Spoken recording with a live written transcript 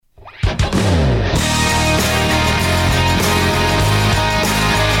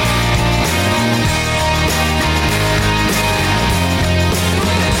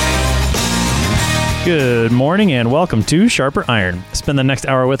Good morning and welcome to Sharper Iron. Spend the next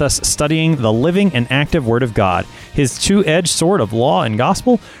hour with us studying the living and active Word of God, His two-edged sword of law and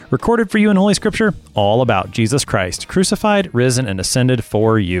gospel, recorded for you in Holy Scripture, all about Jesus Christ, crucified, risen, and ascended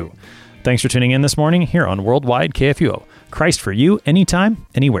for you. Thanks for tuning in this morning here on Worldwide KFUO. Christ for you, anytime,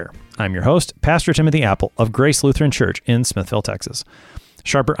 anywhere. I'm your host, Pastor Timothy Apple of Grace Lutheran Church in Smithville, Texas.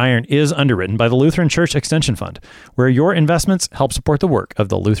 Sharper Iron is underwritten by the Lutheran Church Extension Fund, where your investments help support the work of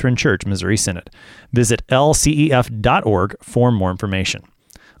the Lutheran Church Missouri Synod. Visit lcef.org for more information.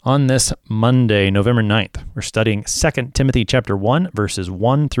 On this Monday, November 9th, we're studying 2 Timothy chapter 1, verses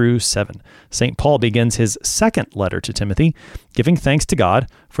 1 through 7. St. Paul begins his second letter to Timothy, giving thanks to God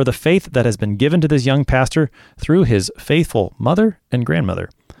for the faith that has been given to this young pastor through his faithful mother and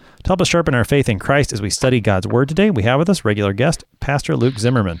grandmother. To help us sharpen our faith in Christ as we study God's Word today, we have with us regular guest, Pastor Luke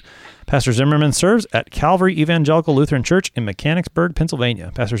Zimmerman. Pastor Zimmerman serves at Calvary Evangelical Lutheran Church in Mechanicsburg,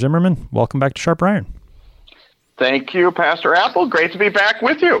 Pennsylvania. Pastor Zimmerman, welcome back to Sharper Iron. Thank you, Pastor Apple. Great to be back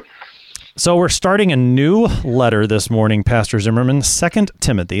with you. So we're starting a new letter this morning, Pastor Zimmerman, 2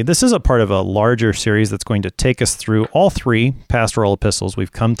 Timothy. This is a part of a larger series that's going to take us through all three pastoral epistles.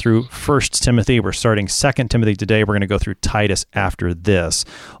 We've come through 1 Timothy. We're starting 2 Timothy today. We're going to go through Titus after this.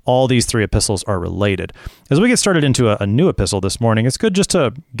 All these three epistles are related. As we get started into a new epistle this morning, it's good just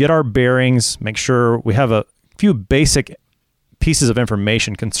to get our bearings, make sure we have a few basic pieces of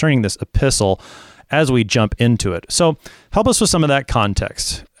information concerning this epistle as we jump into it. So help us with some of that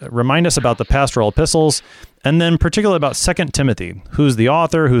context. Remind us about the pastoral epistles, and then particularly about 2 Timothy. Who's the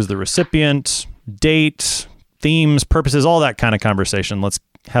author? Who's the recipient? Date, themes, purposes, all that kind of conversation. Let's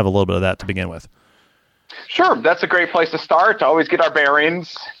have a little bit of that to begin with. Sure. That's a great place to start, to always get our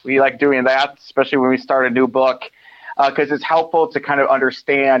bearings. We like doing that, especially when we start a new book, because it's helpful to kind of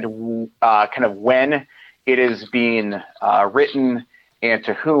understand kind of when it is being written and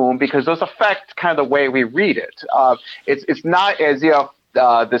to whom, because those affect kind of the way we read it. It's not as if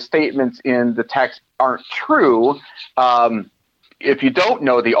the statements in the text aren't true if you don't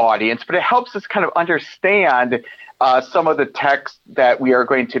know the audience, but it helps us kind of understand some of the text that we are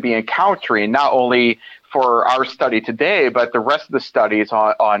going to be encountering, not only for our study today, but the rest of the studies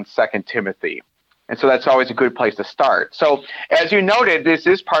on 2 Timothy. And so that's always a good place to start. So as you noted, this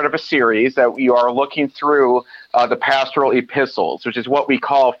is part of a series that we are looking through the pastoral epistles, which is what we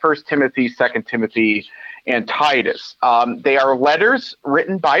call 1 Timothy, 2 Timothy, and Titus. They are letters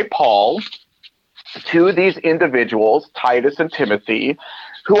written by Paul to these individuals, Titus and Timothy,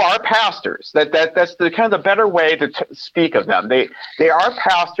 who are pastors. That's the kind of the better way to speak of them. They are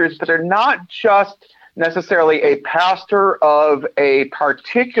pastors, but they're not just necessarily a pastor of a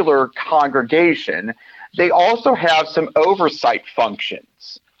particular congregation. They also have some oversight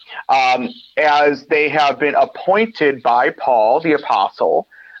functions, as they have been appointed by Paul, the apostle,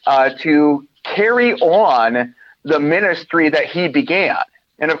 to carry on the ministry that he began.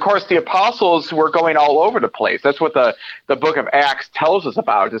 And of course, the apostles were going all over the place. That's what the book of Acts tells us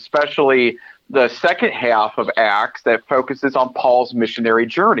about, especially the second half of Acts that focuses on Paul's missionary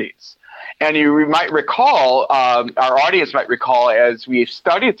journeys. And you might recall, our audience might recall, as we've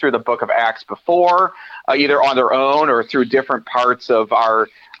studied through the book of Acts before, either on their own or through different parts of our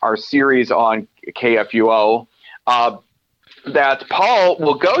series on KFUO, that Paul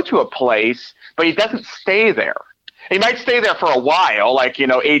will go to a place, but he doesn't stay there. He might stay there for a while, like,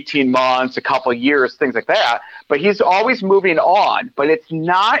 18 months, a couple of years, things like that, but he's always moving on. But it's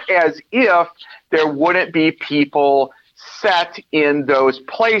not as if there wouldn't be people set in those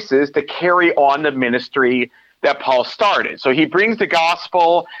places to carry on the ministry that Paul started. So he brings the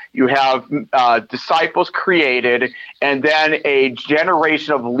gospel, you have disciples created, and then a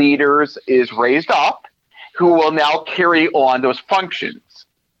generation of leaders is raised up who will now carry on those functions.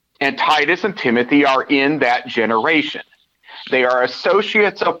 And Titus and Timothy are in that generation. They are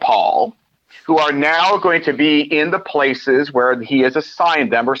associates of Paul who are now going to be in the places where he has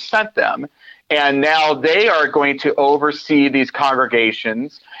assigned them or sent them. And now they are going to oversee these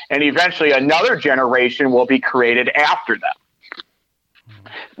congregations, and eventually another generation will be created after them.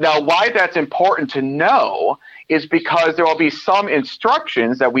 Now, why that's important to know is because there will be some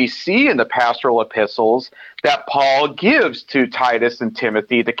instructions that we see in the pastoral epistles that Paul gives to Titus and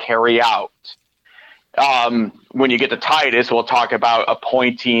Timothy to carry out. When you get to Titus, we'll talk about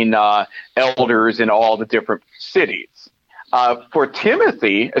appointing elders in all the different cities. For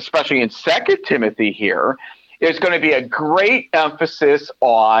Timothy, especially in 2 Timothy here, there's going to be a great emphasis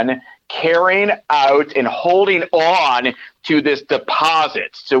on carrying out and holding on to this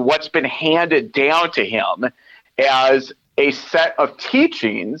deposit, to what's been handed down to him as a set of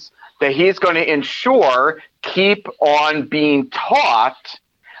teachings that he's going to ensure keep on being taught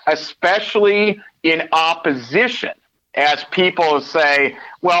especially in opposition, as people say,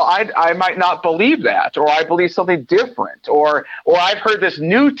 well, I might not believe that, or I believe something different, or I've heard this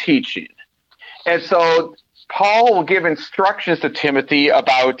new teaching. And so Paul will give instructions to Timothy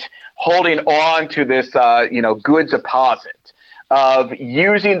about holding on to this, good deposit of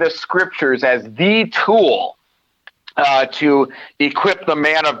using the scriptures as the tool to equip the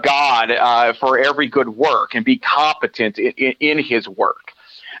man of God for every good work and be competent in his work.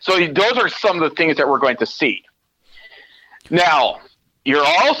 So those are some of the things that we're going to see. Now, you're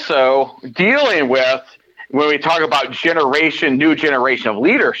also dealing with, when we talk about new generation of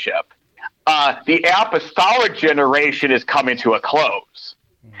leadership, the apostolic generation is coming to a close.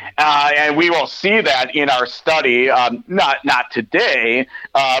 And we will see that in our study, not today,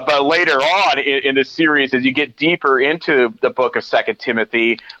 but later on in the series, as you get deeper into the book of 2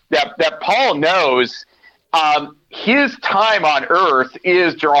 Timothy, that Paul knows his time on earth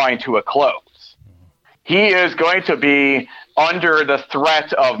is drawing to a close. He is going to be under the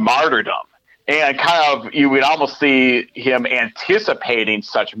threat of martyrdom. And you would almost see him anticipating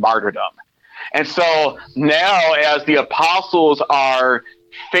such martyrdom. And so now, as the apostles are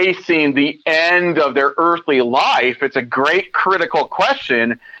facing the end of their earthly life, it's a great critical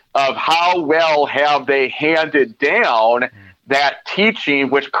question of how well have they handed down that teaching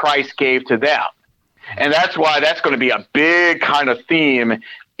which Christ gave to them. And that's why that's going to be a big kind of theme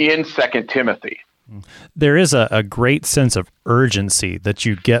in 2 Timothy. There is a great sense of urgency that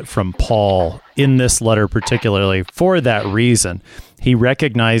you get from Paul in this letter, particularly for that reason. He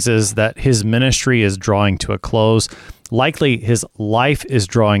recognizes that his ministry is drawing to a close. Likely his life is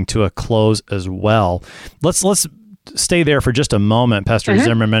drawing to a close as well. Let's stay there for just a moment, Pastor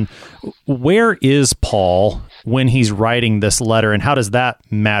Zimmerman. Where is Paul when he's writing this letter, and how does that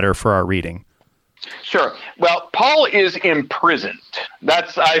matter for our reading? Sure. Well, Paul is imprisoned.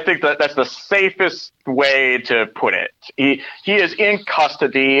 I think that's the safest way to put it. He is in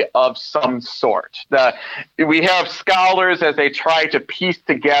custody of some sort. We have scholars as they try to piece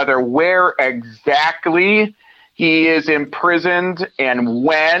together where exactly he is imprisoned and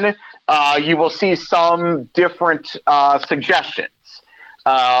when. You will see some different suggestions.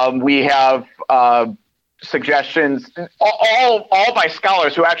 We have suggestions, all by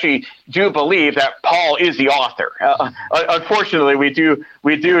scholars who actually do believe that Paul is the author. Unfortunately, we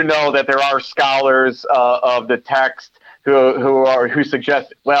do know that there are scholars of the text who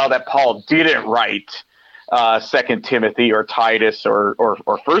suggest, that Paul didn't write 2 Timothy or Titus or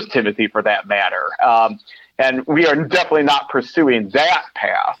 1 Timothy for that matter. And we are definitely not pursuing that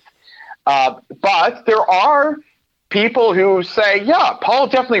path. But there are people who say, yeah, Paul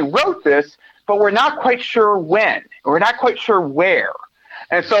definitely wrote this, but we're not quite sure when. We're not quite sure where.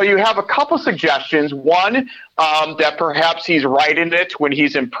 And so you have a couple suggestions. One, that perhaps he's writing it when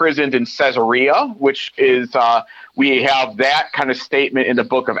he's imprisoned in Caesarea, which is, we have that kind of statement in the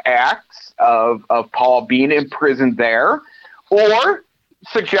book of Acts of Paul being imprisoned there, or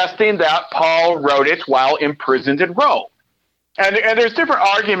suggesting that Paul wrote it while imprisoned in Rome. And there's different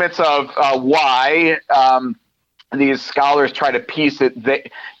arguments of why these scholars try to piece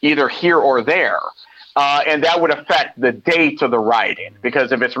it either here or there. And that would affect the date of the writing,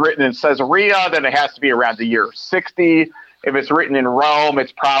 because if it's written in Caesarea, then it has to be around the year 60. If it's written in Rome,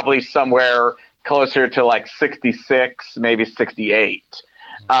 it's probably somewhere closer to like 66, maybe 68.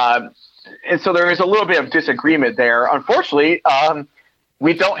 And so there is a little bit of disagreement there. Unfortunately,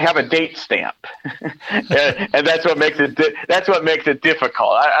 we don't have a date stamp, and that's what makes it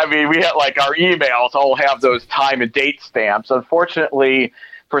difficult. I mean, we have our emails all have those time and date stamps. Unfortunately,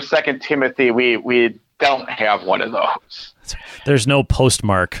 for 2 Timothy, we don't have one of those. There's no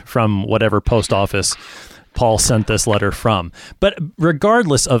postmark from whatever post office Paul sent this letter from. But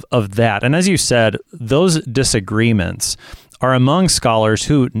regardless of that, and as you said, those disagreements are among scholars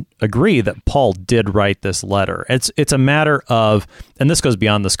who agree that Paul did write this letter. It's a matter of, and this goes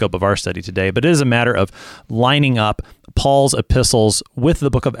beyond the scope of our study today, but it is a matter of lining up Paul's epistles with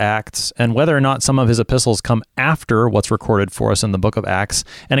the book of Acts, and whether or not some of his epistles come after what's recorded for us in the book of Acts.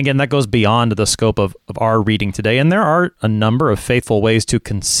 And again, that goes beyond the scope of our reading today. And there are a number of faithful ways to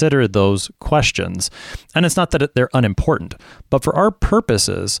consider those questions. And it's not that they're unimportant, but for our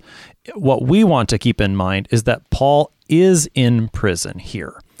purposes, what we want to keep in mind is that Paul is in prison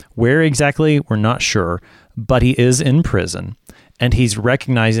here. Where exactly, we're not sure, but he is in prison. And he's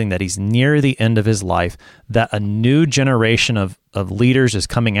recognizing that he's near the end of his life, that a new generation of leaders is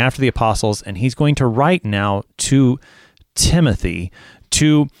coming after the apostles, and he's going to write now to Timothy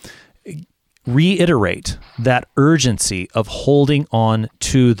to reiterate that urgency of holding on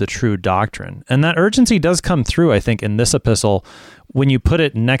to the true doctrine. And that urgency does come through, I think, in this epistle when you put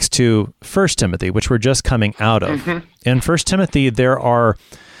it next to 1 Timothy, which we're just coming out of. In 1 Timothy, there are,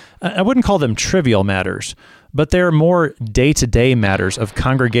 I wouldn't call them trivial matters, but they're more day-to-day matters of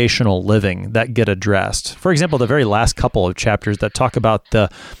congregational living that get addressed. For example, the very last couple of chapters that talk about the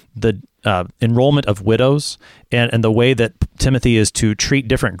enrollment of widows and the way that Timothy is to treat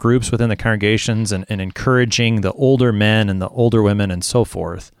different groups within the congregations and encouraging the older men and the older women and so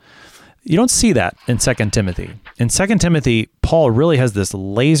forth. You don't see that in 2 Timothy. In 2 Timothy, Paul really has this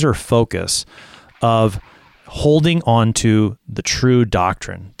laser focus of holding on to the true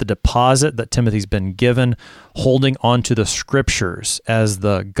doctrine, the deposit that Timothy's been given, holding on to the scriptures as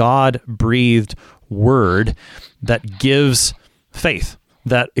the God-breathed word that gives faith,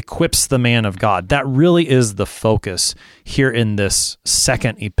 that equips the man of God. That really is the focus here in this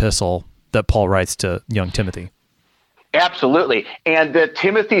second epistle that Paul writes to young Timothy. Absolutely. And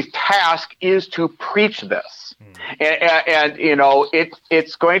Timothy's task is to preach this. And you know,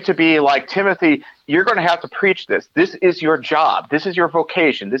 it's going to be like, Timothy, you're going to have to preach this. This is your job. This is your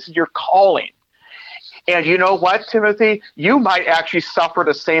vocation. This is your calling. And you know what, Timothy? You might actually suffer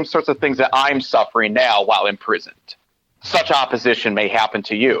the same sorts of things that I'm suffering now while imprisoned. Such opposition may happen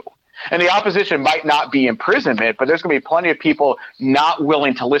to you. And the opposition might not be imprisonment, but there's going to be plenty of people not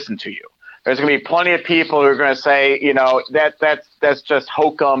willing to listen to you. There's going to be plenty of people who are going to say, you know, that's just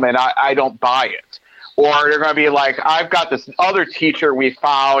hokum and I don't buy it. Or they're going to be like, I've got this other teacher we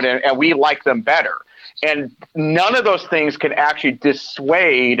found and we like them better. And none of those things can actually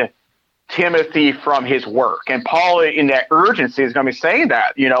dissuade Timothy from his work. And Paul, in that urgency, is going to be saying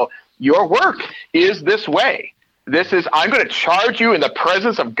that, you know, your work is this way. I'm going to charge you in the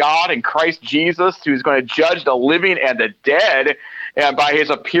presence of God and Christ Jesus, who's going to judge the living and the dead, and by his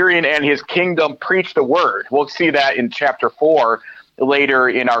appearing and his kingdom, preach the word. We'll see that in chapter 4 later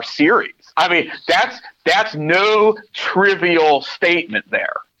in our series. I mean, that's no trivial statement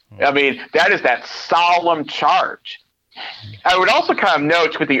there. I mean, that is that solemn charge. I would also kind of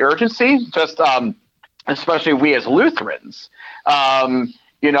note with the urgency, just especially we as Lutherans,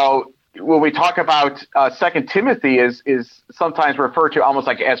 you know, when we talk about 2 Timothy is sometimes referred to almost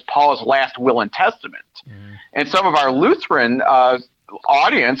like as Paul's last will and testament. And some of our Lutheran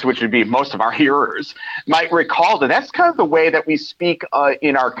audience, which would be most of our hearers, might recall that that's kind of the way that we speak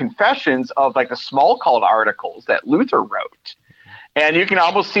in our confessions of like the Smalcald articles that Luther wrote. And you can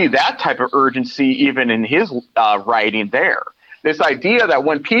almost see that type of urgency even in his writing there. This idea that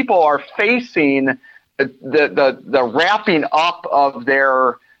when people are facing the wrapping up of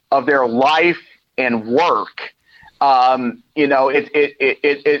their life and work, you know,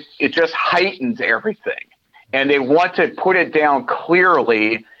 it just heightens everything. And they want to put it down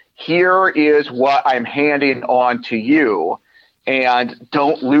clearly. Here is what I'm handing on to you, and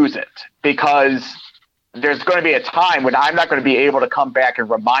don't lose it, because there's going to be a time when I'm not going to be able to come back and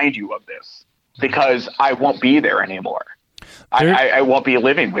remind you of this, because I won't be there anymore. I won't be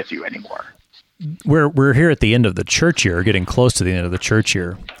living with you anymore. We're here at the end of the church year, getting close to the end of the church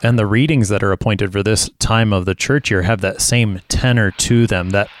year, and the readings that are appointed for this time of the church year have that same tenor to them,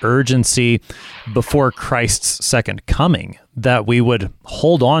 that urgency before Christ's second coming, that we would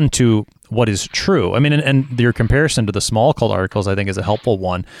hold on to what is true. I mean, and your comparison to the Smalcald articles, I think, is a helpful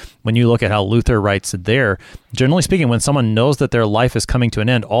one. When you look at how Luther writes there, generally speaking, when someone knows that their life is coming to an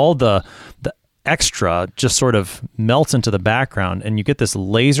end, all the extra just sort of melts into the background, and you get this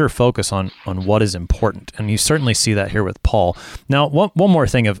laser focus on what is important. And you certainly see that here with Paul. Now, one more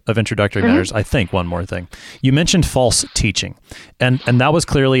thing of introductory matters, I think one more thing. You mentioned false teaching, and that was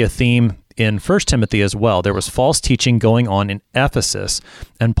clearly a theme in 1 Timothy as well. There was false teaching going on in Ephesus,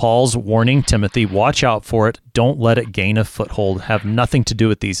 and Paul's warning Timothy, watch out for it. Don't let it gain a foothold. Have nothing to do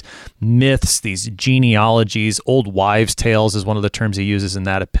with these myths, these genealogies. Old wives' tales is one of the terms he uses in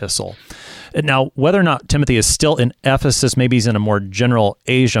that epistle. Now, whether or not Timothy is still in Ephesus, maybe he's in a more general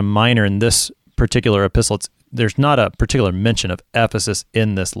Asia Minor in this particular epistle, there's not a particular mention of Ephesus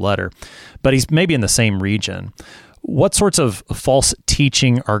in this letter, but he's maybe in the same region. What sorts of false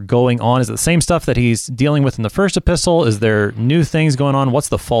teaching are going on? Is it the same stuff that he's dealing with in the first epistle? Is there new things going on? What's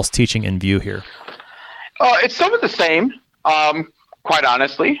the false teaching in view here? It's some of the same, quite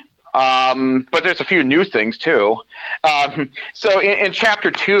honestly. But there's a few new things too. So in chapter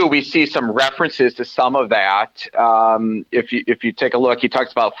 2, we see some references to some of that. If you take a look, he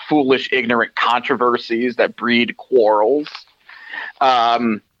talks about foolish, ignorant controversies that breed quarrels.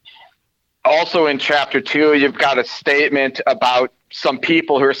 Also in chapter 2, you've got a statement about some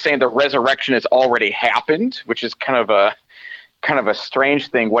people who are saying the resurrection has already happened, which is kind of kind of a strange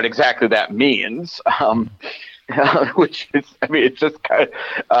thing what exactly that means. Which is, I mean, it's just kind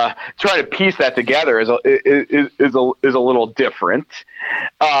of trying to piece that together is a little different.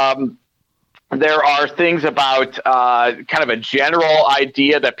 There are things about kind of a general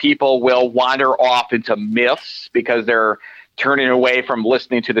idea that people will wander off into myths because they're turning away from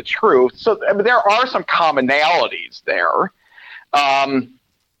listening to the truth. So I mean, there are some commonalities there.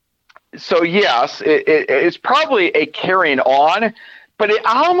 So yes, it's probably a carrying on, but it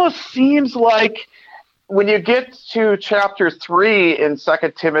almost seems like when you get to chapter 3 in 2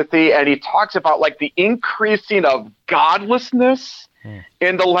 Timothy, and he talks about like the increasing of godlessness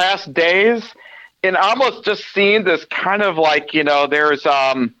in the last days, and almost just seeing this kind of like, there's,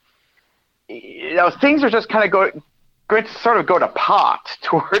 things are just kind of going to sort of go to pot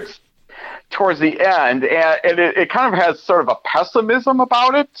towards the end. And it kind of has sort of a pessimism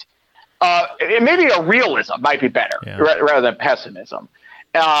about it. Maybe a realism might be better rather than pessimism.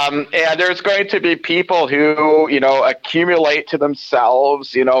 And there's going to be people who, accumulate to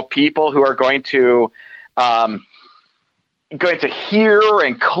themselves, people who are going to hear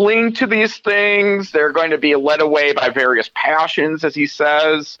and cling to these things. They're going to be led away by various passions, as he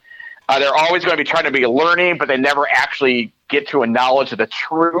says. They're always going to be trying to be learning, but they never actually get to a knowledge of the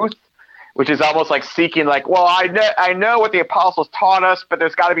truth, which is almost like seeking like, well, I know what the apostles taught us, but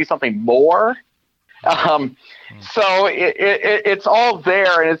there's got to be something more. So it's all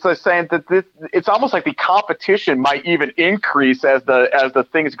there, and it's like saying that it's almost like the competition might even increase as the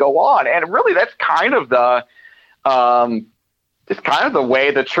things go on, and really that's kind of the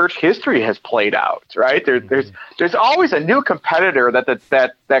way the church history has played out, right? There's always a new competitor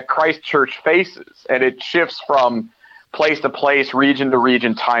that Christ Church faces, and it shifts from place to place, region to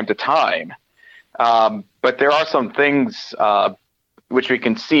region, time to time. But there are some things which we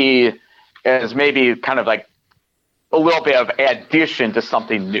can see as maybe kind of like a little bit of addition to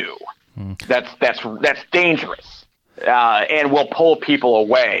something new. That's dangerous, and will pull people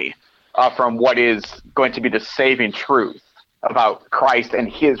away from what is going to be the saving truth about Christ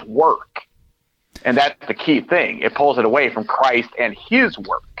and his work. And that's the key thing. It pulls it away from Christ and his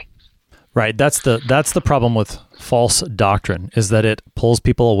work. Right. That's the problem with false doctrine, is that it pulls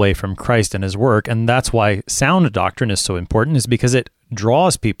people away from Christ and his work. And that's why sound doctrine is so important, is because it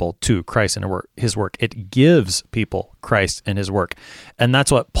draws people to Christ and his work. It gives people Christ and his work. And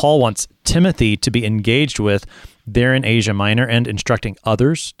that's what Paul wants Timothy to be engaged with there in Asia Minor, and instructing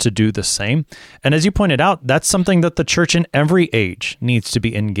others to do the same. And as you pointed out, that's something that the church in every age needs to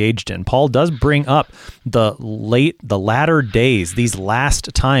be engaged in. Paul does bring up the latter days, these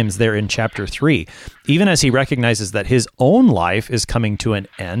last times there in chapter 3, even as he recognizes that his own life is coming to an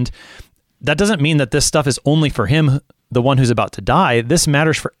end. That doesn't mean that this stuff is only for him, the one who's about to die. This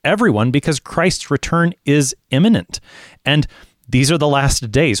matters for everyone because Christ's return is imminent. And these are the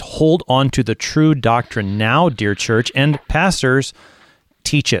last days. Hold on to the true doctrine now, dear church, and pastors,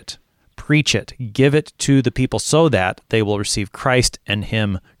 teach it, preach it, give it to the people so that they will receive Christ and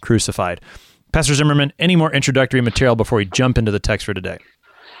him crucified. Pastor Zimmerman, any more introductory material before we jump into the text for today?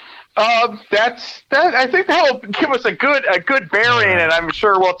 I think that will give us a good bearing, and I'm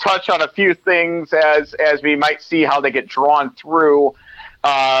sure we'll touch on a few things as we might see how they get drawn through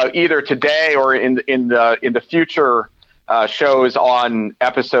either today or in the future shows on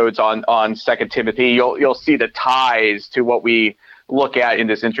episodes on 2 Timothy. You'll see the ties to what we look at in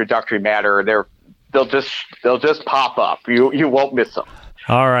this introductory matter. They'll just pop up. You won't miss them.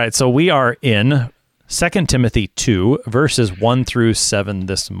 All right, so we are in 2 Timothy 2, verses 1 through 7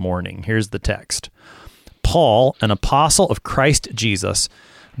 this morning. Here's the text. Paul, an apostle of Christ Jesus,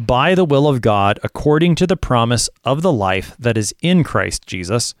 by the will of God, according to the promise of the life that is in Christ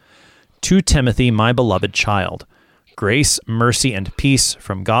Jesus, to Timothy, my beloved child, grace, mercy, and peace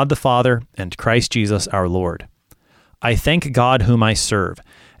from God the Father and Christ Jesus our Lord. I thank God whom I serve,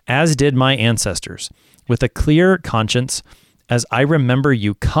 as did my ancestors, with a clear conscience, as I remember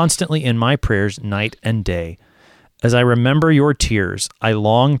you constantly in my prayers night and day. As I remember your tears, I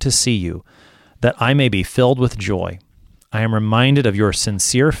long to see you, that I may be filled with joy. I am reminded of your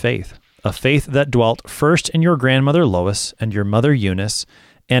sincere faith, a faith that dwelt first in your grandmother Lois and your mother Eunice,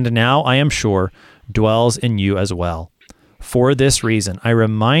 and now, I am sure, dwells in you as well. For this reason, I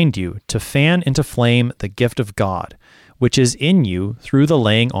remind you to fan into flame the gift of God, which is in you through the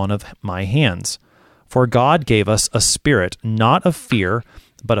laying on of my hands. For God gave us a spirit not of fear,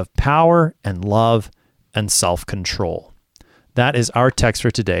 but of power and love and self-control. That is our text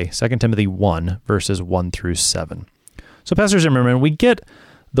for today, 2 Timothy 1, verses 1 through 7. So, Pastor Zimmerman, we get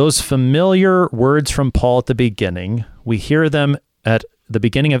those familiar words from Paul at the beginning. We hear them at the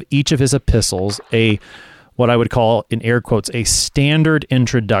beginning of each of his epistles, what I would call, in air quotes, a standard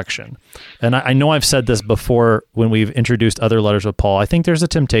introduction. And I know I've said this before when we've introduced other letters of Paul. I think there's a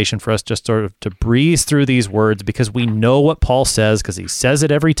temptation for us just sort of to breeze through these words because we know what Paul says because he says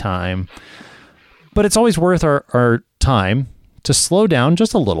it every time. But it's always worth our time to slow down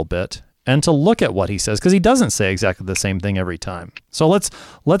just a little bit and to look at what he says, because he doesn't say exactly the same thing every time. So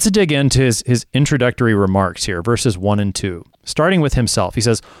let's dig into his introductory remarks here, verses 1 and 2. Starting with himself, he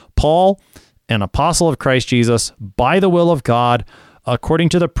says, Paul, an apostle of Christ Jesus, by the will of God, according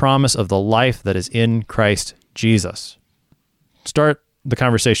to the promise of the life that is in Christ Jesus. Start the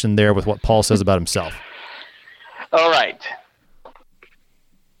conversation there with what Paul says about himself. All right.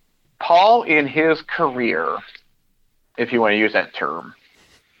 Paul, in his career, if you want to use that term,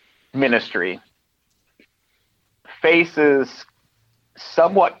 ministry, faces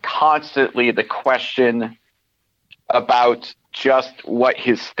somewhat constantly the question about just what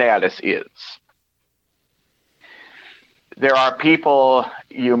his status is. There are people,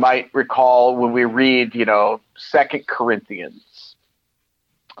 you might recall when we read, 2 Corinthians,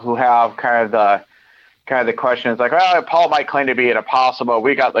 who have kind of the question is like, well, Paul might claim to be an apostle, but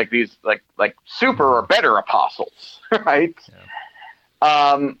we got like these like super or better apostles, right?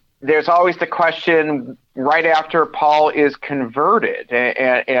 Yeah. There's always the question right after Paul is converted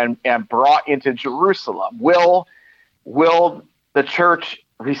and brought into Jerusalem, will the church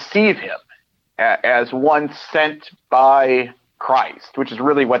receive him as one sent by Christ, which is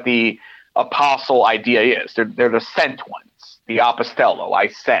really what the apostle idea is. They're the sent ones, the apostello, I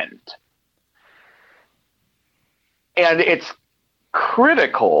send. And it's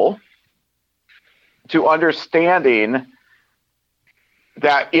critical to understanding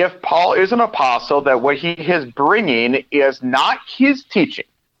that if Paul is an apostle, that what he is bringing is not his teaching.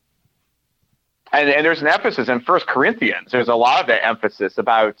 And there's an emphasis in 1 Corinthians. There's a lot of that emphasis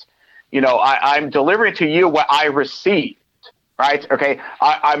about, I'm delivering to you what I received, right? Okay,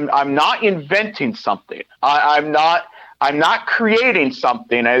 I'm not inventing something. I'm not creating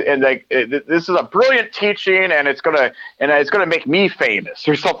something, and this is a brilliant teaching, and it's gonna make me famous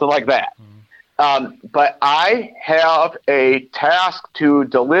or something like that. But I have a task to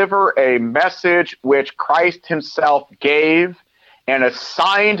deliver a message which Christ himself gave and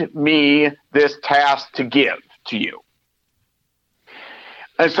assigned me this task to give to you.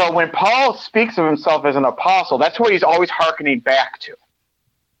 And so when Paul speaks of himself as an apostle, that's what he's always hearkening back to.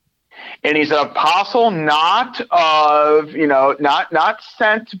 And he's an apostle not of, not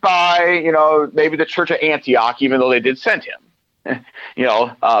sent by, maybe the church of Antioch, even though they did send him.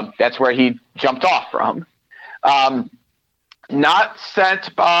 That's where he jumped off from. Not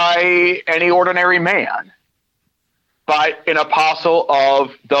sent by any ordinary man, but an apostle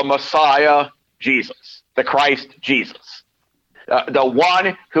of the Messiah, Jesus, the Christ Jesus. The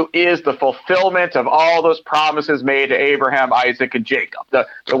one who is the fulfillment of all those promises made to Abraham, Isaac, and Jacob.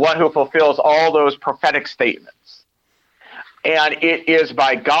 The one who fulfills all those prophetic statements. And it is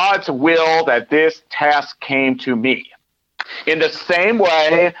by God's will that this task came to me. In the same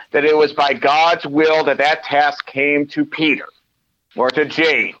way that it was by God's will that task came to Peter, or to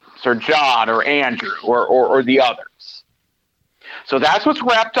James, or John, or Andrew, or the others. So that's what's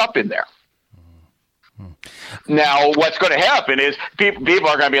wrapped up in there. Now, what's going to happen is people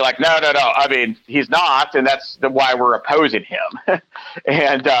are going to be like, no. I mean, he's not, and that's why we're opposing him.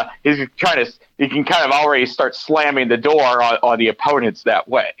 And he can kind of already start slamming the door on the opponents that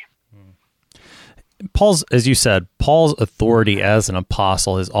way. As you said, Paul's authority as an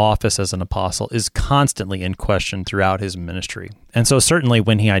apostle, his office as an apostle, is constantly in question throughout his ministry. And so certainly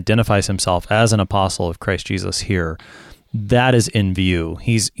when he identifies himself as an apostle of Christ Jesus here, that is in view.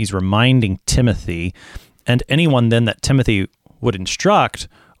 He's reminding Timothy, and anyone then that Timothy would instruct,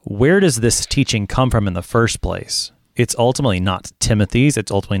 where does this teaching come from in the first place? It's ultimately not Timothy's, it's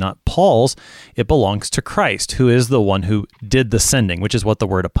ultimately not Paul's, it belongs to Christ, who is the one who did the sending, which is what the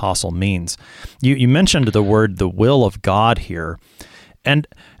word apostle means. You mentioned the word, the will of God here, and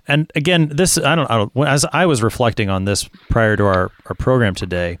again, this, I don't, as I was reflecting on this prior to our program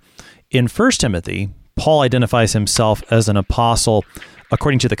today, in 1 Timothy, Paul identifies himself as an apostle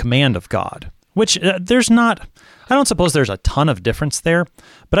according to the command of God, which I don't suppose there's a ton of difference there,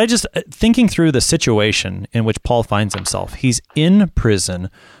 but I just, thinking through the situation in which Paul finds himself, he's in prison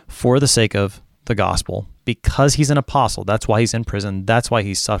for the sake of the gospel because he's an apostle. That's why he's in prison. That's why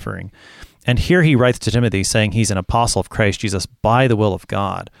he's suffering. And here he writes to Timothy saying he's an apostle of Christ Jesus by the will of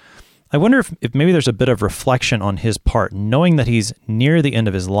God. I wonder if maybe there's a bit of reflection on his part, knowing that he's near the end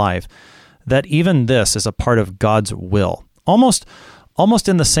of his life, that even this is a part of God's will. Almost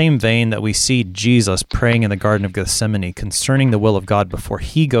in the same vein that we see Jesus praying in the Garden of Gethsemane concerning the will of God before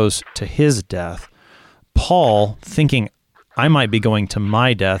he goes to his death, Paul, thinking, I might be going to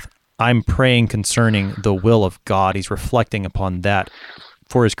my death, I'm praying concerning the will of God. He's reflecting upon that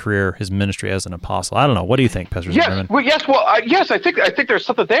for his career, his ministry as an apostle. I don't know. What do you think, Pastor Zimmerman? Yes. I think there's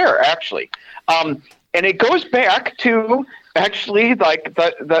something there, actually. And it goes back to actually like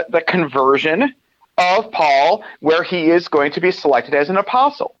the conversion of Paul, where he is going to be selected as an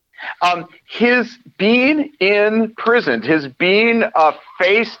apostle. His being imprisoned, his being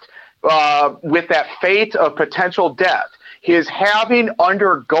faced with that fate of potential death, his having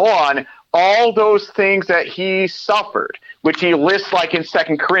undergone all those things that he suffered, which he lists like in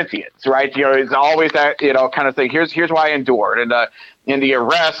 2 Corinthians, right? It's always that, kind of thing. Here's why I endured, and the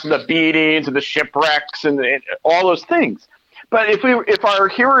arrests, and the beatings, and the shipwrecks, and all those things. But if our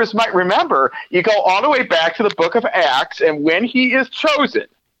hearers might remember, you go all the way back to the book of Acts, and when he is chosen,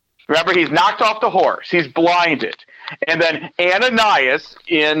 remember, he's knocked off the horse, he's blinded, and then Ananias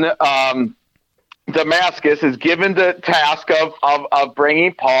in Damascus is given the task of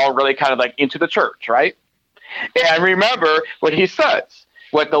bringing Paul really kind of like into the church, right? And remember what he says,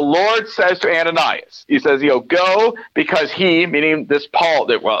 what the Lord says to Ananias. He says, go, because he, meaning this Paul,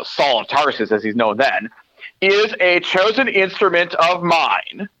 Saul of Tarsus, as he's known then, is a chosen instrument of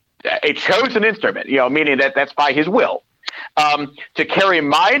mine, a chosen instrument, meaning that's by his will, to carry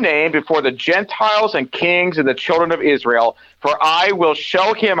my name before the Gentiles and kings and the children of Israel, for I will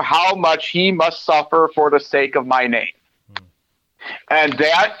show him how much he must suffer for the sake of my name. And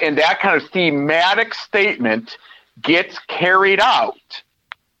that kind of thematic statement gets carried out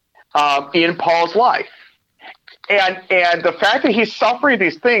in Paul's life. And the fact that he's suffering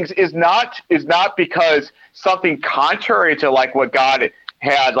these things is not because something contrary to like what God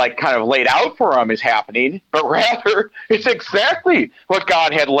had like kind of laid out for him is happening, but rather it's exactly what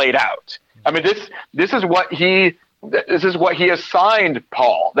God had laid out. I mean, this is what he assigned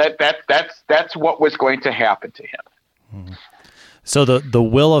Paul. That's what was going to happen to him. So the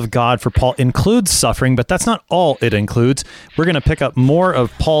will of God for Paul includes suffering, but that's not all it includes. We're going to pick up more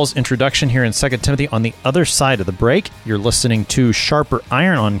of Paul's introduction here in 2 Timothy on the other side of the break. You're listening to Sharper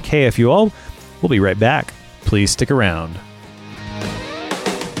Iron on KFUO. We'll be right back. Please stick around.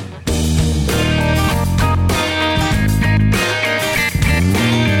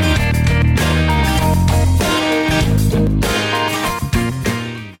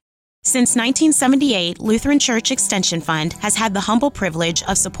 Since 1978, Lutheran Church Extension Fund has had the humble privilege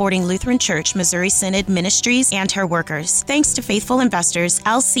of supporting Lutheran Church Missouri Synod ministries and her workers. Thanks to faithful investors,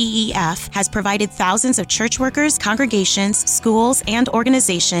 LCEF has provided thousands of church workers, congregations, schools, and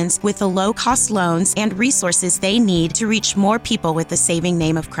organizations with the low-cost loans and resources they need to reach more people with the saving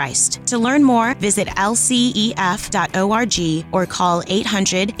name of Christ. To learn more, visit lcef.org or call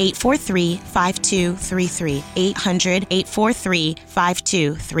 800-843-5233,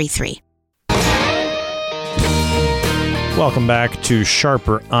 800-843-5233. Welcome back to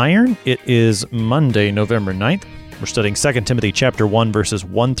Sharper Iron. It is Monday, November 9th. We're studying 2 Timothy chapter 1, verses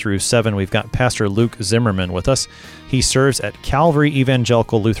 1 through 7. We've got Pastor Luke Zimmerman with us. He serves at Calvary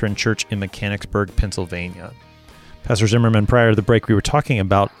Evangelical Lutheran Church in Mechanicsburg, Pennsylvania. Pastor Zimmerman, prior to the break, we were talking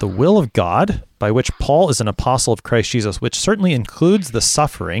about the will of God by which Paul is an apostle of Christ Jesus, which certainly includes the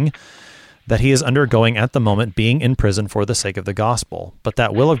suffering that he is undergoing at the moment, being in prison for the sake of the gospel. But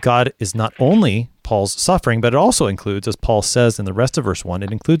that will of God is not only Paul's suffering, but it also includes, as Paul says in the rest of verse 1,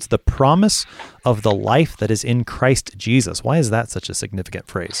 it includes the promise of the life that is in Christ Jesus. Why is that such a significant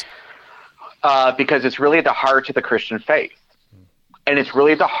phrase? Because it's really the heart of the Christian faith, and it's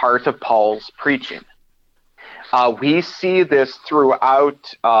really the heart of Paul's preaching. We see this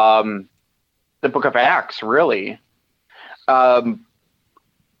throughout the book of Acts, really.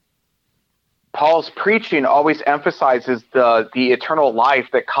 Paul's preaching always emphasizes the eternal life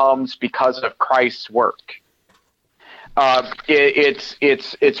that comes because of Christ's work. It's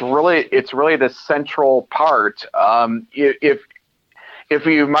really the central part. If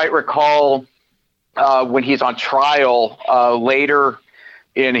you might recall, when he's on trial later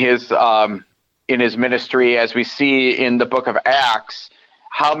in his ministry, as we see in the book of Acts,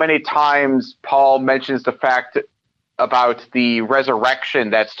 how many times Paul mentions the fact about the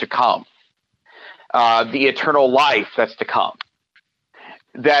resurrection that's to come. The eternal life that's to come.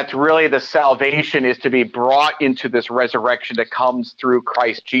 That really the salvation is to be brought into this resurrection that comes through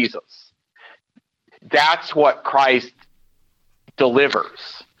Christ Jesus. That's what Christ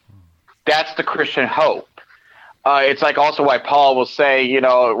delivers. That's the Christian hope. It's like also why Paul will say,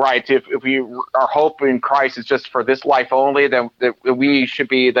 right, if our hope in Christ is just for this life only, then we should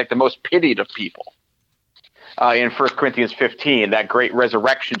be like the most pitied of people. In 1 Corinthians 15, that great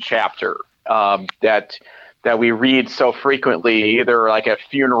resurrection chapter, that that we read so frequently, either like at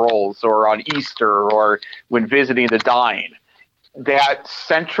funerals or on Easter or when visiting the dying. That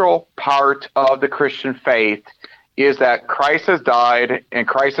central part of the Christian faith is that Christ has died and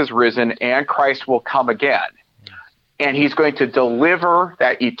Christ has risen and Christ will come again. And he's going to deliver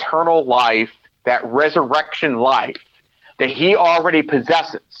that eternal life, that resurrection life that he already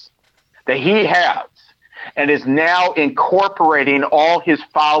possesses, that he has, and is now incorporating all his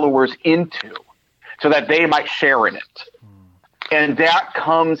followers into, so that they might share in it. And that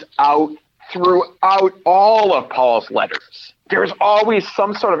comes out throughout all of Paul's letters. There's always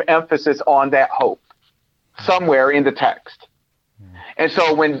some sort of emphasis on that hope somewhere in the text. And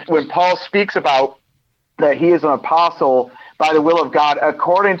so when Paul speaks about that he is an apostle by the will of God,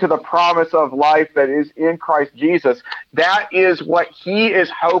 according to the promise of life that is in Christ Jesus, that is what he is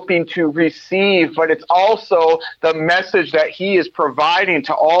hoping to receive, but it's also the message that he is providing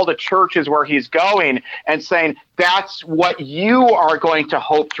to all the churches where he's going and saying, that's what you are going to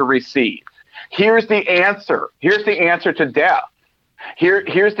hope to receive. Here's the answer. Here's the answer to death.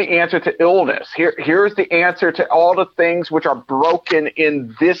 Here's the answer to illness. Here's the answer to all the things which are broken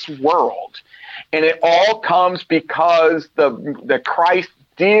in this world. And it all comes because the Christ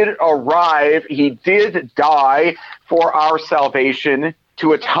did arrive. He did die for our salvation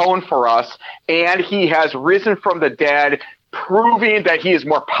to atone for us. And he has risen from the dead, proving that he is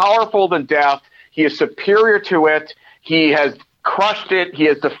more powerful than death. He is superior to it. He has crushed it. He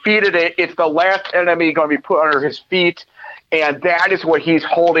has defeated it. It's the last enemy going to be put under his feet. And that is what he's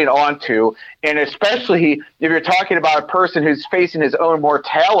holding on to. And especially if you're talking about a person who's facing his own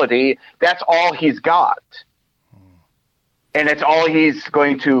mortality, that's all he's got. And it's all he's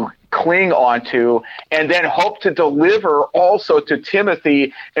going to cling on to, and then hope to deliver also to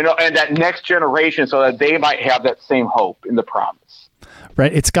Timothy and that next generation so that they might have that same hope in the promise.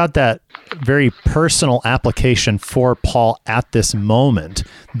 Right. It's got that very personal application for Paul at this moment,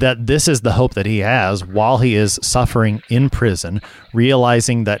 that this is the hope that he has while he is suffering in prison,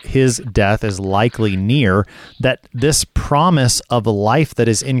 realizing that his death is likely near, that this promise of life that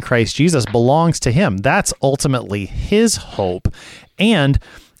is in Christ Jesus belongs to him. That's ultimately his hope. And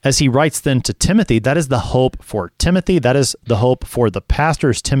as he writes then to Timothy, that is the hope for Timothy. That is the hope for the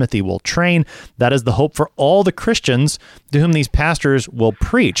pastors Timothy will train. That is the hope for all the Christians to whom these pastors will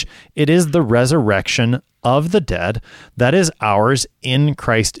preach. It is the resurrection of the dead that is ours in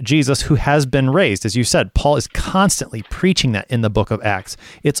Christ Jesus, who has been raised. As you said, Paul is constantly preaching that in the book of Acts.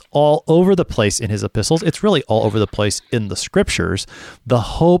 It's all over the place in his epistles. It's really all over the place in the scriptures. The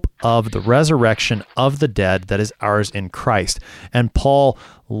hope of the resurrection of the dead that is ours in Christ. And Paul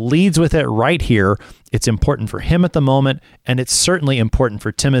leads with it right here. It's important for him at the moment, and it's certainly important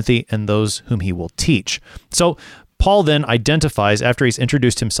for Timothy and those whom he will teach. So Paul then identifies, after he's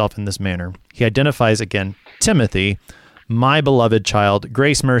introduced himself in this manner, he identifies again Timothy, my beloved child,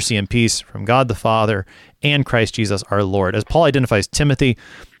 grace, mercy, and peace from God the Father and Christ Jesus our Lord. As Paul identifies Timothy,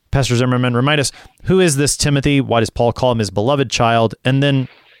 Pastor Zimmerman, remind us, who is this Timothy? Why does Paul call him his beloved child? And then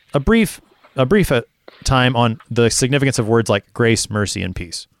a brief time on the significance of words like grace, mercy, and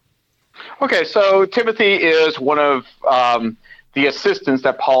peace. Okay, so Timothy is one of the assistants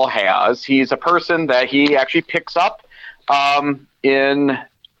that Paul has. He's a person that he actually picks up in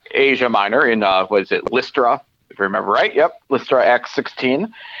Asia Minor, in Lystra, if I remember right. Yep, Lystra, Acts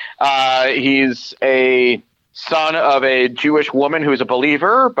 16. He's a son of a Jewish woman who's a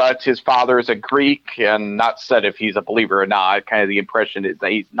believer, but his father is a Greek, and not said if he's a believer or not. Kind of the impression is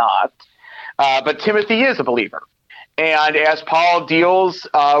that he's not. But Timothy is a believer. And as Paul deals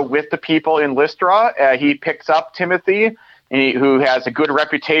with the people in Lystra, he picks up Timothy, who has a good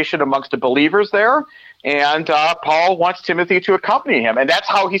reputation amongst the believers there, and Paul wants Timothy to accompany him, and that's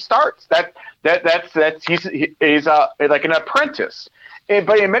how he starts. He's like an apprentice,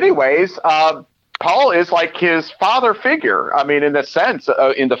 but in many ways, Paul is like his father figure. I mean, in the sense,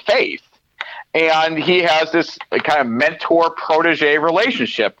 in the faith, and he has this kind of mentor-protege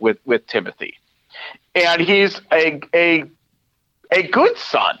relationship with Timothy, and he's a good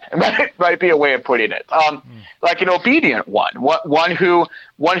son, might be a way of putting it, like an obedient one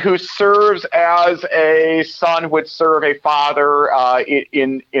who serves as a son would serve a father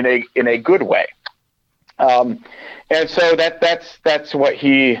in a good way, and so that's what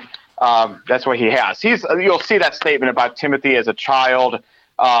he has. You'll see that statement about Timothy as a child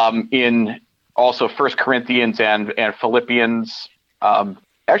in also 1 Corinthians and Philippians,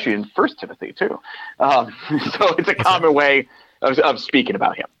 actually in 1 Timothy too. So it's a common way of speaking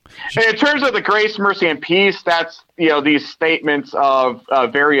about him. And in terms of the grace, mercy, and peace, that's these statements of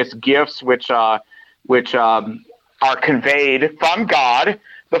various gifts which are conveyed from God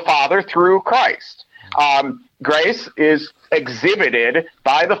the Father through Christ. Grace is exhibited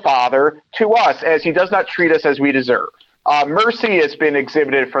by the Father to us as he does not treat us as we deserve. Mercy has been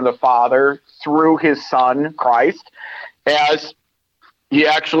exhibited from the Father through his Son, Christ, as he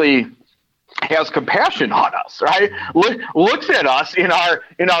actually has compassion on us, right? Looks at us in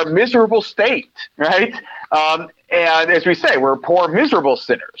our miserable state, right? And as we say, we're poor, miserable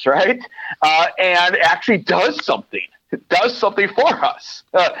sinners, right? And actually does something for us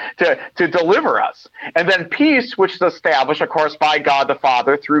to deliver us. And then peace, which is established, of course, by God the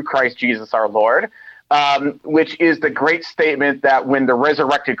Father through Christ Jesus our Lord, which is the great statement that when the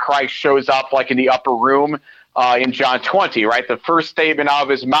resurrected Christ shows up, like in the upper room in John 20, right? The first statement out of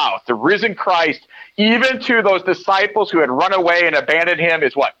his mouth, the risen Christ, even to those disciples who had run away and abandoned him,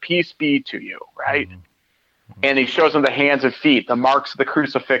 is what? Peace be to you, right? Mm-hmm. And he shows them the hands and feet, the marks of the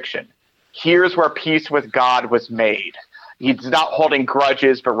crucifixion. Here's where peace with God was made. He's not holding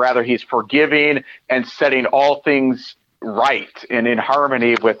grudges, but rather he's forgiving and setting all things right and in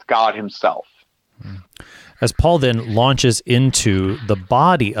harmony with God himself. As Paul then launches into the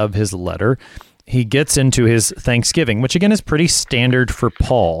body of his letter, he gets into his thanksgiving, which again is pretty standard for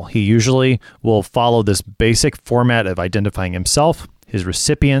Paul. He usually will follow this basic format of identifying himself, his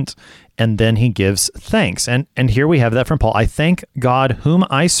recipient, and then he gives thanks. And here we have that from Paul. I thank God whom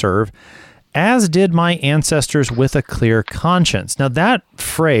I serve, as did my ancestors with a clear conscience. Now that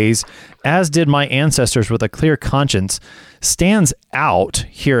phrase, as did my ancestors with a clear conscience, stands out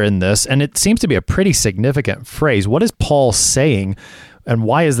here in this, and it seems to be a pretty significant phrase. What is Paul saying, and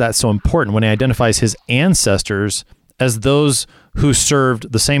why is that so important when he identifies his ancestors as those who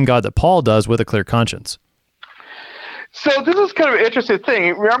served the same God that Paul does with a clear conscience? So this is kind of an interesting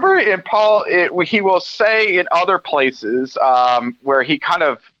thing. Remember in Paul, he will say in other places where he kind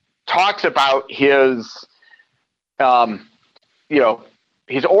of talks about his,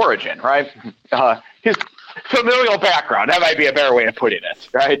 his origin, right? His familial background. That might be a better way of putting it,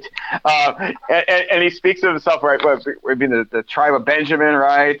 right? And he speaks of himself, right? I mean, the tribe of Benjamin,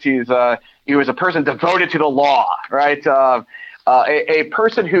 right? He was a person devoted to the law, right? A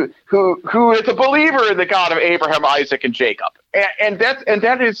person who is a believer in the God of Abraham, Isaac, and Jacob, and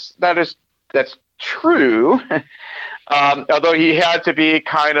that's true. Although he had to be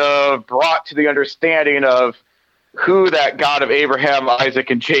kind of brought to the understanding of who that God of Abraham, Isaac,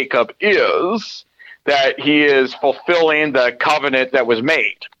 and Jacob is, that he is fulfilling the covenant that was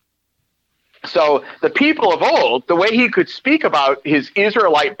made. So the people of old, the way he could speak about his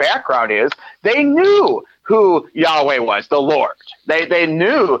Israelite background is they knew who Yahweh was, the Lord. They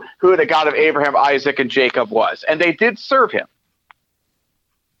knew who the God of Abraham, Isaac, and Jacob was, and they did serve him.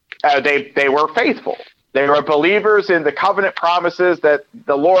 They were faithful. They were believers in the covenant promises that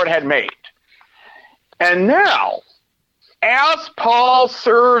the Lord had made. And now, as Paul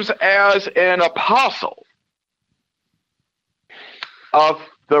serves as an apostle of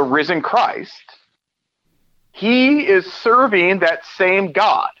the risen Christ, he is serving that same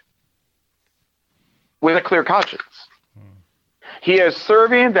God with a clear conscience. He is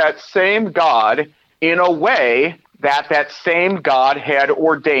serving that same God in a way that same God had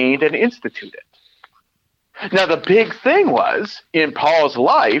ordained and instituted. Now, the big thing was, in Paul's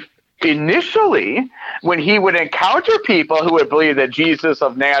life, initially, when he would encounter people who would believe that Jesus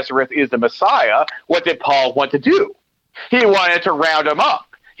of Nazareth is the Messiah, what did Paul want to do? He wanted to round them up.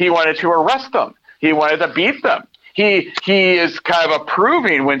 He wanted to arrest them. He wanted to beat them. He is kind of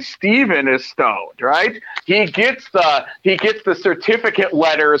approving when Stephen is stoned, right? He gets the certificate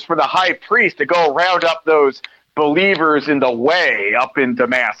letters for the high priest to go round up those believers in the way up in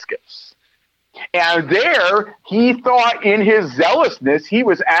Damascus. And there, he thought in his zealousness, he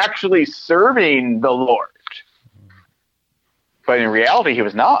was actually serving the Lord. But in reality, he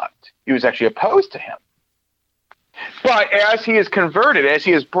was not. He was actually opposed to him. But as he is converted, as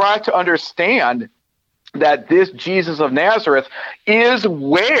he is brought to understand that this Jesus of Nazareth is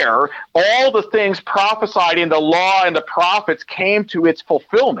where all the things prophesied in the law and the prophets came to its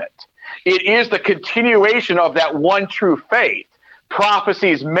fulfillment. It is the continuation of that one true faith.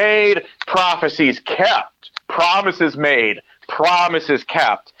 Prophecies made, prophecies kept. Promises made, promises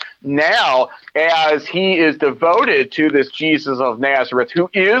kept. Now, as he is devoted to this Jesus of Nazareth, who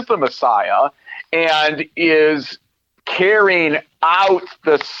is the Messiah, and is carrying out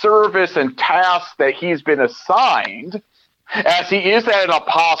the service and tasks that he's been assigned, as he is an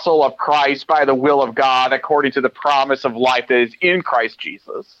apostle of Christ by the will of God, according to the promise of life that is in Christ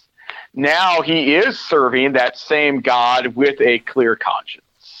Jesus, now he is serving that same God with a clear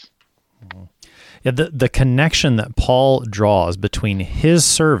conscience. Yeah, the connection that Paul draws between his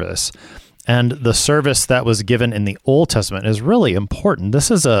service And the service that was given in the Old Testament is really important.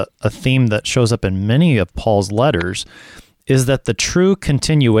 This is a theme that shows up in many of Paul's letters, is that the true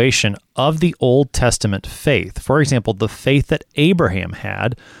continuation of the Old Testament faith, for example, the faith that Abraham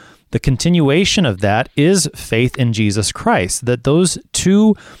had, the continuation of that is faith in Jesus Christ, that those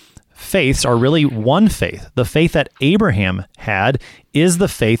two faiths are really one faith. The faith that Abraham had is the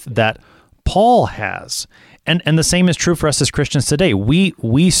faith that Paul has. And the same is true for us as Christians today.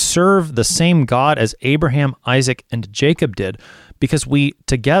 We serve the same God as Abraham, Isaac, and Jacob did because we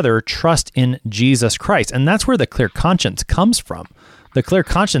together trust in Jesus Christ. And that's where the clear conscience comes from. The clear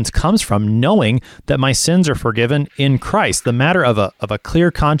conscience comes from knowing that my sins are forgiven in Christ. The matter of a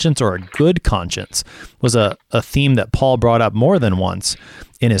clear conscience or a good conscience was a theme that Paul brought up more than once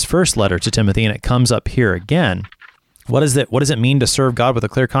in his first letter to Timothy, and it comes up here again. What does it mean to serve God with a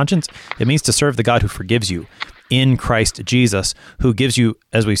clear conscience? It means to serve the God who forgives you in Christ Jesus, who gives you,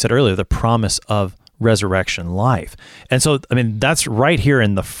 as we said earlier, the promise of resurrection life. And so, that's right here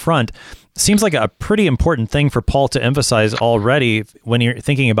in the front. Seems like a pretty important thing for Paul to emphasize already when you're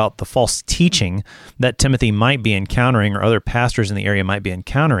thinking about the false teaching that Timothy might be encountering or other pastors in the area might be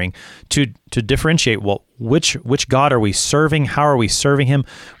encountering, to differentiate, which God are we serving? How are we serving him?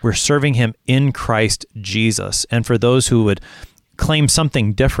 We're serving him in Christ Jesus. And for those who would claim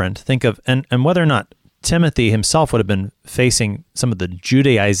something different, think of, and whether or not Timothy himself would have been facing some of the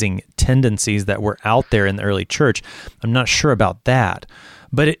Judaizing tendencies that were out there in the early church. I'm not sure about that.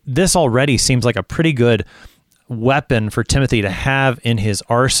 But this already seems like a pretty good weapon for Timothy to have in his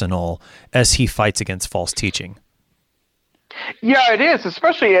arsenal as he fights against false teaching. Yeah, it is,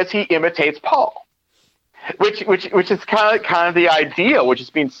 especially as he imitates Paul, which is kind of the idea which is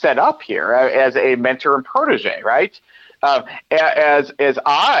being set up here as a mentor and protege, right? As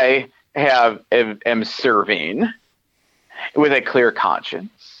I am serving with a clear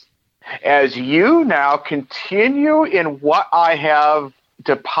conscience, as you now continue in what I have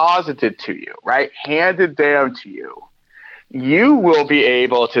deposited to you, right? Handed down to you, you will be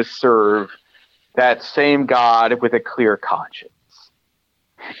able to serve that same God with a clear conscience.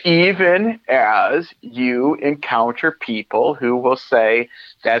 Even as you encounter people who will say,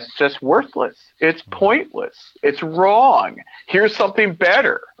 that's just worthless. It's pointless. It's wrong. Here's something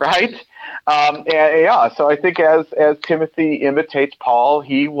better, right? So I think as Timothy imitates Paul,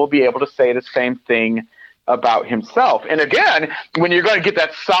 he will be able to say the same thing about himself. And again, when you're going to get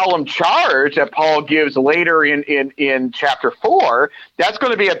that solemn charge that Paul gives later in chapter 4, that's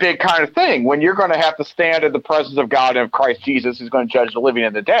going to be a big kind of thing when you're going to have to stand in the presence of God and of Christ Jesus, who's going to judge the living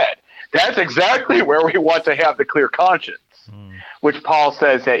and the dead. That's exactly where we want to have the clear conscience, which Paul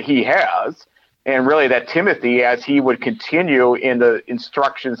says that he has. And really that Timothy, as he would continue in the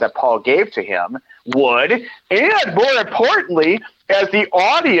instructions that Paul gave to him, would, and more importantly, as the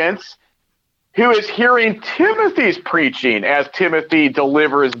audience who is hearing Timothy's preaching as Timothy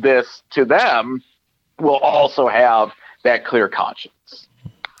delivers this to them, will also have that clear conscience.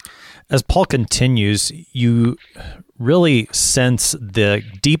 As Paul continues, you really sense the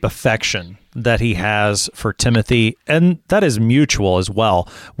deep affection that he has for Timothy, and that is mutual as well.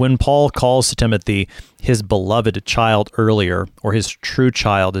 When Paul calls to Timothy his beloved child earlier, or his true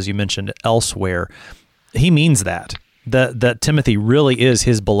child, as you mentioned elsewhere, he means that Timothy really is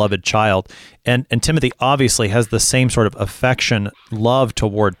his beloved child. And Timothy obviously has the same sort of affection, love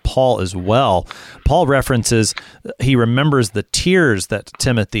toward Paul as well. Paul references, he remembers the tears that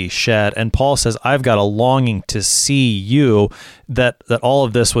Timothy shed, and Paul says, I've got a longing to see you, that all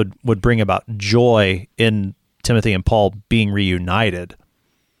of this would bring about joy in Timothy and Paul being reunited.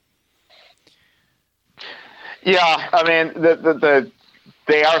 Yeah,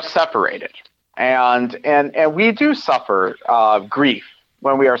 they are separated. And we do suffer grief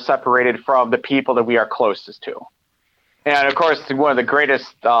when we are separated from the people that we are closest to. And of course, one of the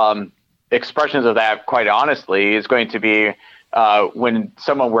greatest expressions of that, quite honestly, is going to be when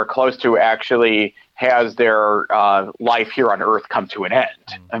someone we're close to actually has their life here on earth come to an end.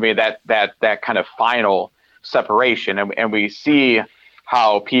 That kind of final separation. And we see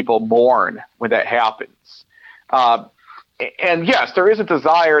how people mourn when that happens. And yes, there is a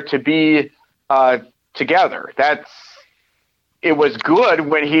desire to be together. It was good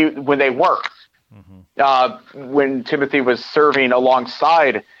when they were. When Timothy was serving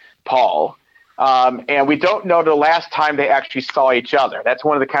alongside Paul, and we don't know the last time they actually saw each other. That's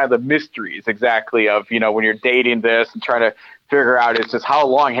one of the kind of the mysteries exactly of when you're dating this and trying to figure out it's just how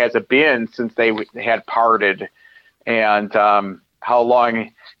long has it been since they had parted, and how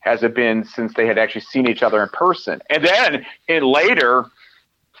long has it been since they had actually seen each other in person. And then in later,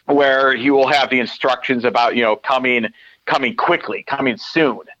 where you will have the instructions about, coming quickly, coming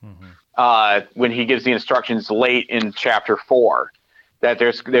soon. when he gives the instructions late in chapter 4, that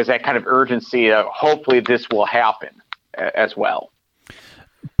there's that kind of urgency of hopefully this will happen as well.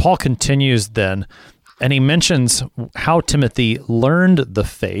 Paul continues then, and he mentions how Timothy learned the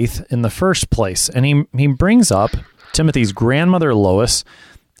faith in the first place. And he brings up Timothy's grandmother, Lois,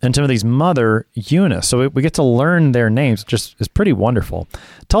 and Timothy's mother, Eunice. So we get to learn their names, which is pretty wonderful.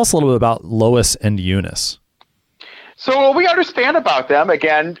 Tell us a little bit about Lois and Eunice. So what we understand about them,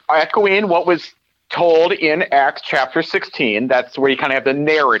 again, echoing what was told in Acts chapter 16, that's where you kind of have the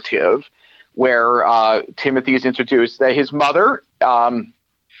narrative where Timothy is introduced, that his mother,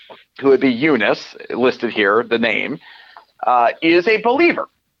 who would be Eunice, listed here, the name, is a believer.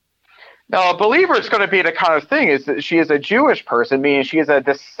 Now, a believer is going to be the kind of thing is that she is a Jewish person, meaning she is a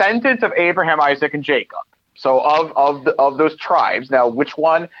descendant of Abraham, Isaac, and Jacob. So of those tribes. Now, which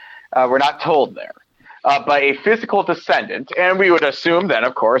one, we're not told there. But a physical descendant, and we would assume then,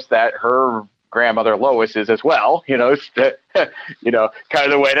 of course, that her grandmother Lois is as well. Kind of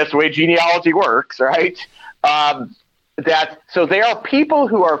that's the way genealogy works, right? So they are people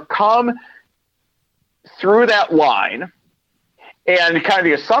who are come through that line, and kind of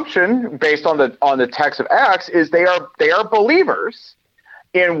the assumption based on the text of Acts is they are believers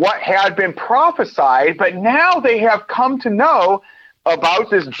in what had been prophesied, but now they have come to know about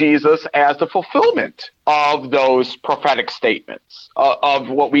this Jesus as the fulfillment of those prophetic statements of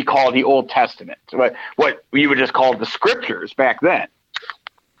what we call the Old Testament, what we would just call the scriptures back then.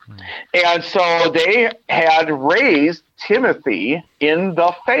 And so they had raised Timothy in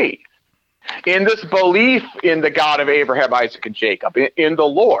the faith, in this belief in the God of Abraham, Isaac, and Jacob, in the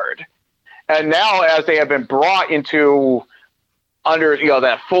Lord. And now as they have been brought into under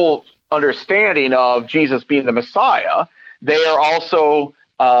that full understanding of Jesus being the Messiah, they are also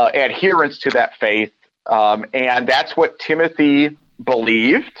adherents to that faith, and that's what Timothy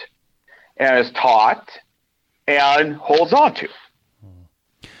believed and is taught and holds on to.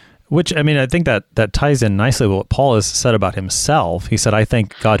 Which, I think that ties in nicely with what Paul has said about himself. He said, I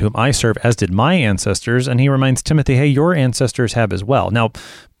thank God whom I serve, as did my ancestors. And he reminds Timothy, hey, your ancestors have as well. Now,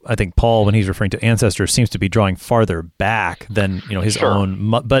 I think Paul, when he's referring to ancestors, seems to be drawing farther back than his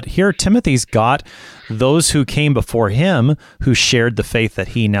own. But here, Timothy's got those who came before him who shared the faith that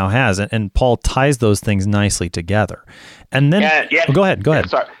he now has, and Paul ties those things nicely together. And then, go ahead.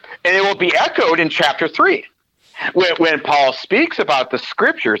 Sorry. And it will be echoed in chapter 3 when Paul speaks about the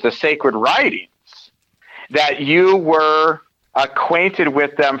scriptures, the sacred writings, that you were acquainted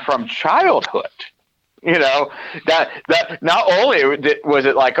with them from childhood. That not only was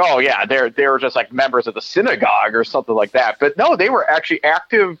it like, oh yeah, they were just like members of the synagogue or something like that, but no, they were actually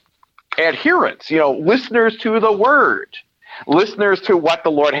active adherents, listeners to the word, listeners to what the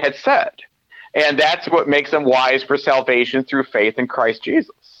Lord had said. And that's what makes them wise for salvation through faith in Christ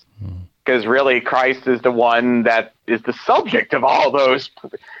Jesus. Because really Christ is the one that is the subject of all those,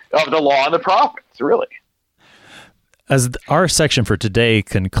 of the law and the prophets, really. As our section for today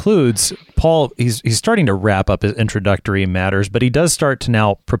concludes, Paul, he's starting to wrap up his introductory matters, but he does start to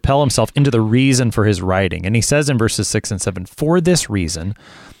now propel himself into the reason for his writing. And he says in verses 6 and 7, for this reason,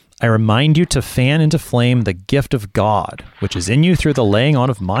 I remind you to fan into flame the gift of God, which is in you through the laying on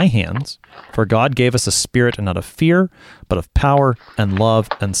of my hands. For God gave us a spirit not of fear, but of power and love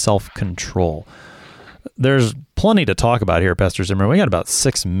and self-control. There's plenty to talk about here, Pastor Zimmerman. We got about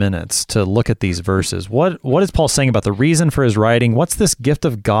 6 minutes to look at these verses. What is Paul saying about the reason for his writing? What's this gift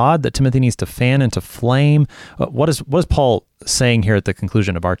of God that Timothy needs to fan into flame? What is Paul saying here at the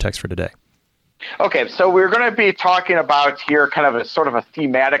conclusion of our text for today? Okay, so we're going to be talking about here kind of a sort of a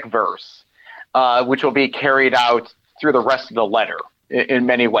thematic verse, which will be carried out through the rest of the letter in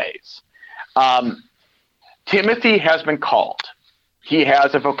many ways. Timothy has been called. He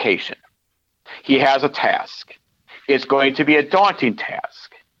has a vocation. He has a task. It's going to be a daunting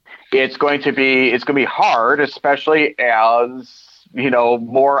task. It's going to be hard, especially as,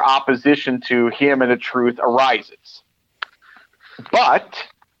 more opposition to him and the truth arises. But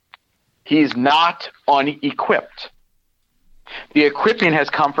he's not unequipped. The equipping has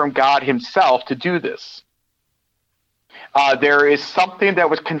come from God himself to do this. There is something that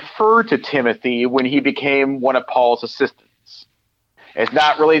was conferred to Timothy when he became one of Paul's assistants. It's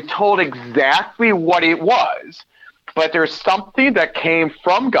not really told exactly what it was, but there's something that came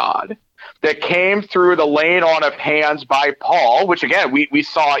from God, that came through the laying on of hands by Paul, which again, we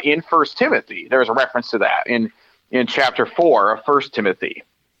saw in 1 Timothy. There's a reference to that in chapter 4 of 1 Timothy,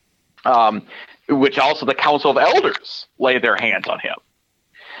 which also the Council of Elders laid their hands on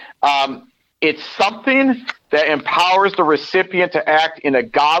him. It's something that empowers the recipient to act in a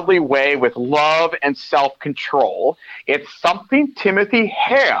godly way with love and self-control. It's something Timothy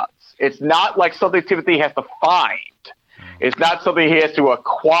has. It's not like something Timothy has to find. It's not something he has to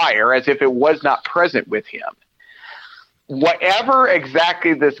acquire as if it was not present with him. Whatever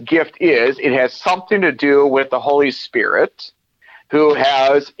exactly this gift is, it has something to do with the Holy Spirit, who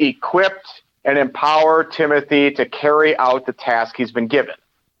has equipped and empowered Timothy to carry out the task he's been given.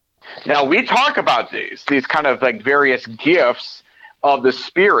 Now, we talk about these kind of like various gifts of the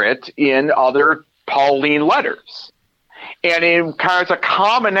Spirit in other Pauline letters. And in kind of a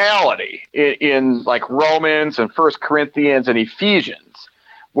commonality in like Romans and 1 Corinthians and Ephesians,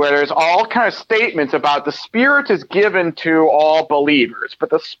 where there's all kind of statements about the Spirit is given to all believers, but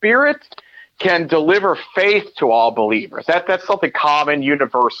the Spirit can deliver faith to all believers. That's something common,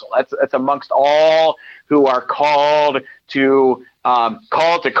 universal. That's amongst all who are called to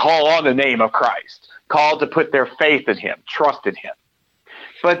call on the name of Christ, called to put their faith in him, trust in him.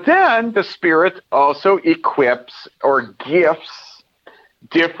 But then the Spirit also equips or gifts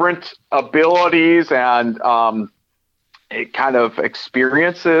different abilities and kind of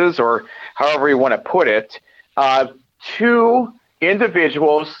experiences, or however you want to put it, to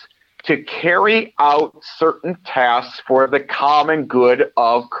individuals to carry out certain tasks for the common good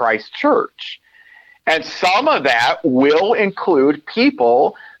of Christ's church. And some of that will include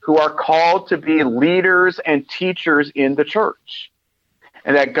people who are called to be leaders and teachers in the church.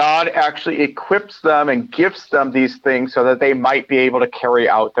 And that God actually equips them and gifts them these things so that they might be able to carry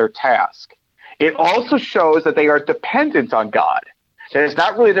out their task. It also shows that they are dependent on God. That it's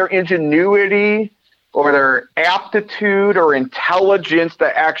not really their ingenuity or their aptitude or intelligence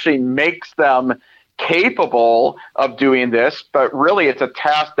that actually makes them capable of doing this, but really it's a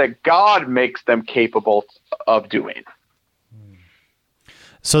task that God makes them capable of doing.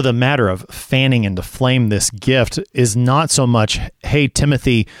 So the matter of fanning into flame this gift is not so much, hey,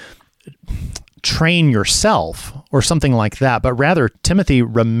 Timothy, train yourself or something like that, but rather, Timothy,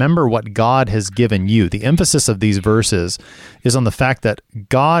 remember what God has given you. The emphasis of these verses is on the fact that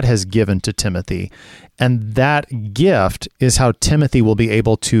God has given to Timothy, and that gift is how Timothy will be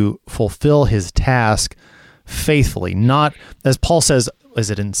able to fulfill his task faithfully. Not, as Paul says, is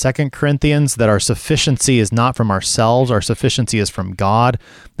it in 2 Corinthians, that our sufficiency is not from ourselves, our sufficiency is from God,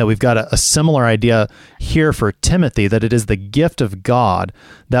 that we've got a similar idea here for Timothy, that it is the gift of God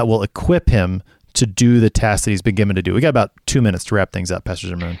that will equip him to do the task that he's been given to do. We got about 2 minutes to wrap things up, Pastor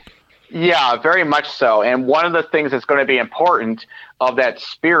Zimmerman. Yeah, very much so. And one of the things that's going to be important of that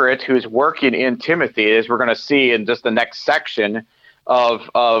Spirit who's working in Timothy, as we're going to see in just the next section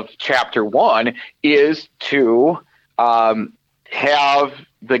of chapter 1, is to have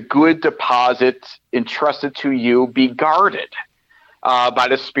the good deposit entrusted to you be guarded by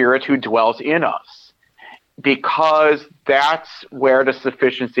the Spirit who dwells in us, because that's where the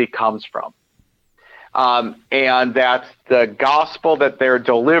sufficiency comes from. And that's the gospel that they're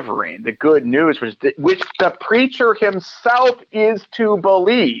delivering, the good news, which the preacher himself is to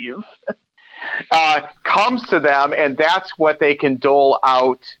believe, comes to them, and that's what they can dole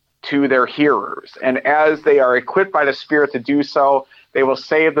out to their hearers. And as they are equipped by the Spirit to do so, they will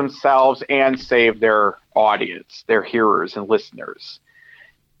save themselves and save their audience, their hearers and listeners.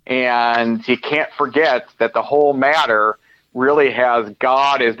 And you can't forget that the whole matter really has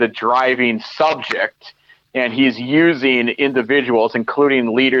God as the driving subject, and he's using individuals,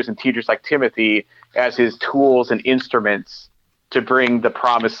 including leaders and teachers like Timothy, as his tools and instruments to bring the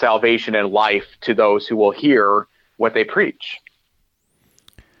promised salvation and life to those who will hear what they preach.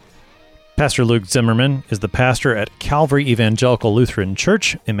 Pastor Luke Zimmerman is the pastor at Calvary Evangelical Lutheran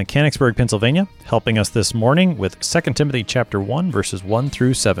Church in Mechanicsburg, Pennsylvania, helping us this morning with 2 Timothy chapter 1, verses 1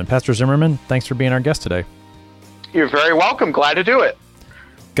 through 7. Pastor Zimmerman, thanks for being our guest today. You're very welcome. Glad to do it.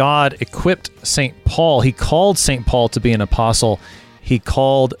 God equipped St. Paul. He called St. Paul to be an apostle. He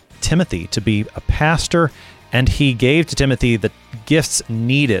called Timothy to be a pastor, and he gave to Timothy the gifts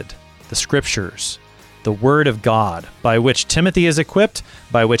needed, the scriptures, the word of God, by which Timothy is equipped,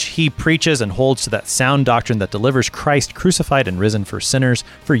 by which he preaches and holds to that sound doctrine that delivers Christ crucified and risen for sinners,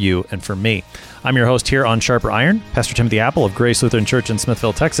 for you and for me. I'm your host here on Sharper Iron, Pastor Timothy Apple of Grace Lutheran Church in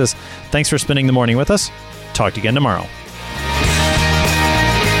Smithville, Texas. Thanks for spending the morning with us. Talk to you again tomorrow.